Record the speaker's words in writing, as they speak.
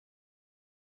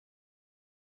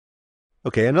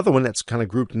Okay, another one that's kind of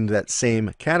grouped into that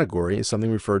same category is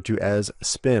something referred to as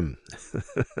spim.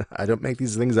 I don't make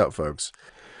these things up, folks.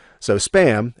 So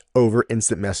spam over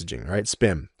instant messaging, right?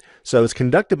 Spim. So it's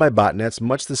conducted by botnets,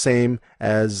 much the same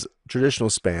as traditional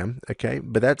spam, okay?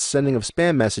 But that sending of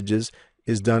spam messages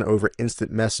is done over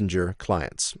instant messenger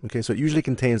clients. Okay, so it usually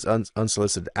contains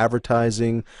unsolicited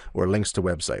advertising or links to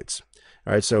websites.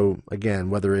 All right, so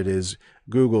again, whether it is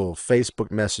Google,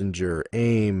 Facebook Messenger,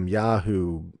 AIM,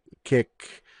 Yahoo,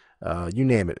 Kick, you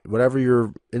name it, whatever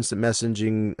your instant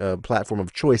messaging platform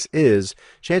of choice is,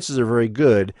 chances are very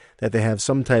good that they have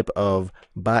some type of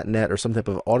botnet or some type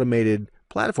of automated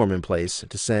platform in place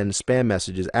to send spam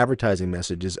messages, advertising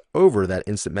messages over that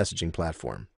instant messaging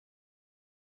platform.